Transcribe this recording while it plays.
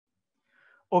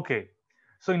Okay,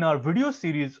 so in our video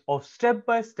series of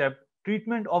step-by-step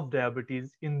treatment of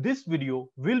diabetes, in this video,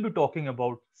 we'll be talking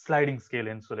about sliding scale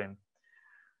insulin.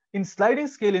 In sliding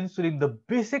scale insulin, the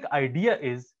basic idea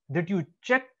is that you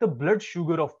check the blood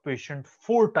sugar of patient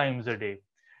 4 times a day.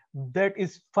 That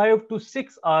is 5 to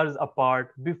 6 hours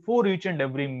apart before each and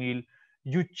every meal.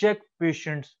 You check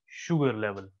patient's sugar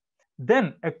level.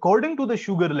 Then, according to the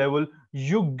sugar level,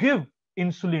 you give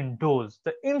insulin dose.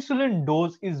 The insulin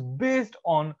dose is based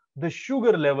on the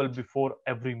sugar level before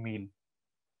every meal.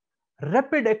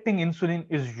 Rapid acting insulin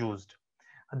is used.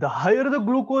 The higher the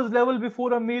glucose level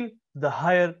before a meal, the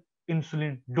higher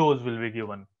insulin dose will be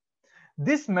given.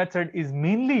 This method is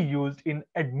mainly used in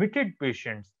admitted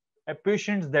patients,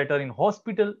 patients that are in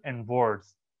hospital and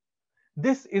wards.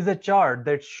 This is a chart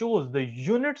that shows the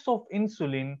units of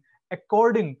insulin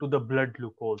according to the blood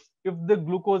glucose. If the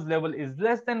glucose level is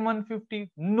less than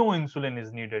 150, no insulin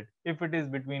is needed. If it is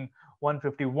between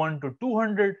 151 to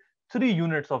 200, 3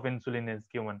 units of insulin is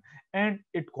given, and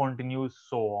it continues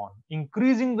so on,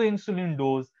 increasing the insulin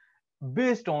dose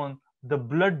based on the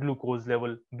blood glucose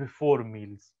level before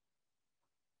meals.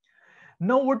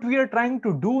 Now, what we are trying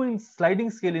to do in sliding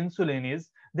scale insulin is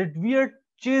that we are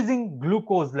chasing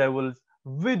glucose levels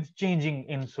with changing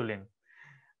insulin.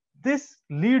 This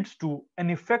leads to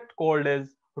an effect called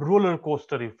as roller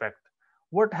coaster effect.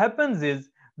 What happens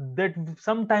is that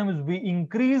sometimes we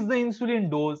increase the insulin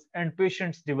dose and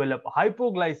patients develop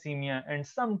hypoglycemia, and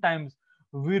sometimes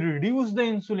we reduce the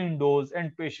insulin dose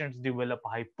and patients develop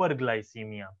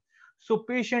hyperglycemia. So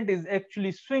patient is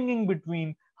actually swinging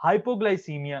between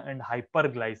hypoglycemia and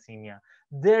hyperglycemia.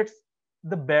 That's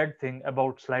the bad thing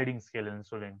about sliding scale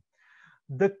insulin.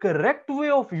 The correct way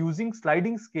of using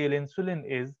sliding scale insulin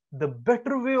is, the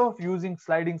better way of using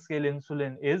sliding scale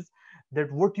insulin is that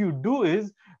what you do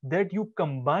is that you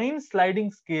combine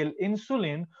sliding scale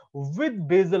insulin with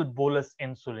basal bolus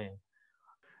insulin.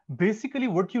 Basically,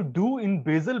 what you do in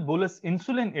basal bolus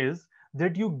insulin is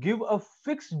that you give a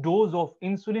fixed dose of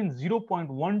insulin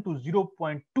 0.1 to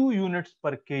 0.2 units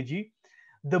per kg.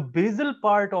 The basal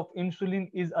part of insulin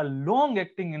is a long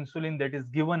acting insulin that is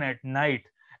given at night,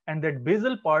 and that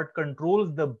basal part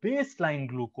controls the baseline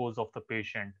glucose of the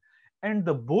patient. And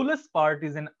the bolus part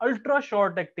is an ultra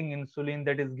short acting insulin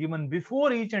that is given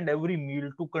before each and every meal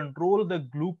to control the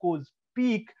glucose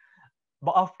peak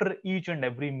after each and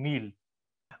every meal.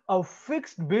 A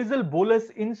fixed basal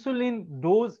bolus insulin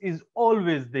dose is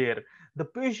always there. The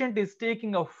patient is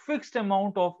taking a fixed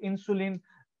amount of insulin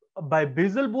by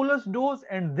basal bolus dose,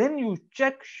 and then you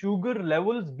check sugar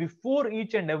levels before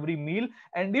each and every meal,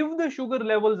 and if the sugar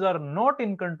levels are not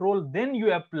in control, then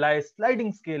you apply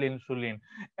sliding scale insulin,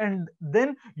 and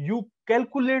then you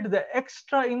calculate the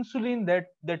extra insulin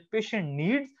that patient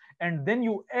needs, and then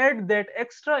you add that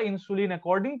extra insulin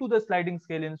according to the sliding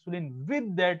scale insulin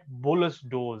with that bolus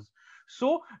dose.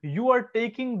 So you are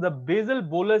taking the basal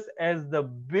bolus as the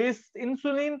base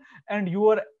insulin, and you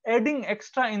are adding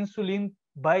extra insulin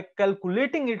by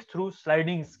calculating it through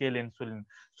sliding scale insulin.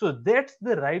 So that's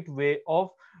the right way of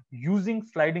using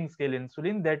sliding scale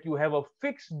insulin, that you have a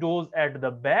fixed dose at the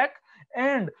back,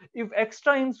 and if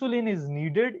extra insulin is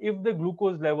needed, if the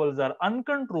glucose levels are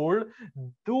uncontrolled,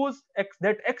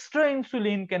 that extra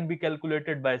insulin can be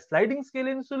calculated by sliding scale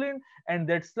insulin, and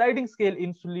that sliding scale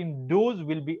insulin dose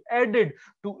will be added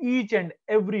to each and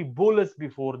every bolus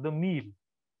before the meal.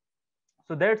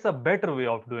 So that's a better way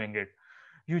of doing it.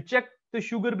 You check the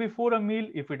sugar before a meal.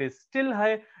 If it is still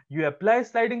high, you apply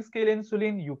sliding scale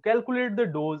insulin, you calculate the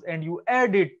dose, and you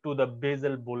add it to the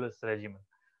basal bolus regimen.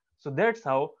 So that's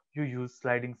how you use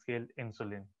sliding scale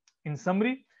insulin. In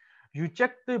summary, you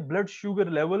check the blood sugar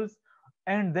levels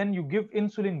and then you give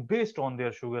insulin based on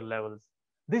their sugar levels.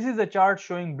 This is a chart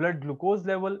showing blood glucose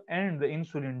level and the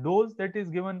insulin dose that is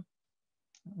given.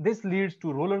 This leads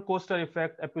to roller coaster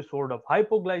effect episode of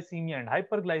hypoglycemia and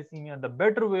hyperglycemia. The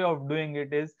better way of doing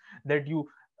it is that you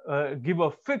give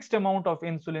a fixed amount of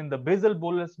insulin, the basal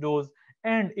bolus dose,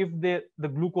 and if the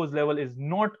glucose level is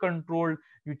not controlled,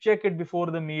 you check it before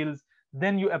the meals,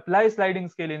 then you apply sliding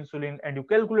scale insulin and you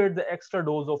calculate the extra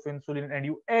dose of insulin and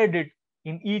you add it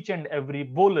in each and every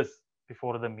bolus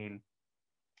before the meal.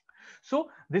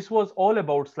 So this was all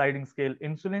about sliding scale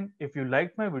insulin. If you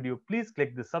liked my video, please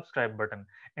click the subscribe button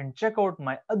and check out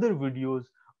my other videos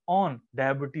on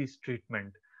diabetes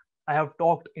treatment. I have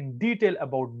talked in detail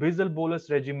about basal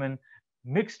bolus regimen,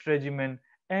 mixed regimen,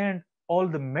 and all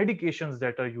the medications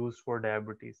that are used for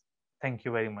diabetes. Thank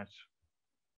you very much.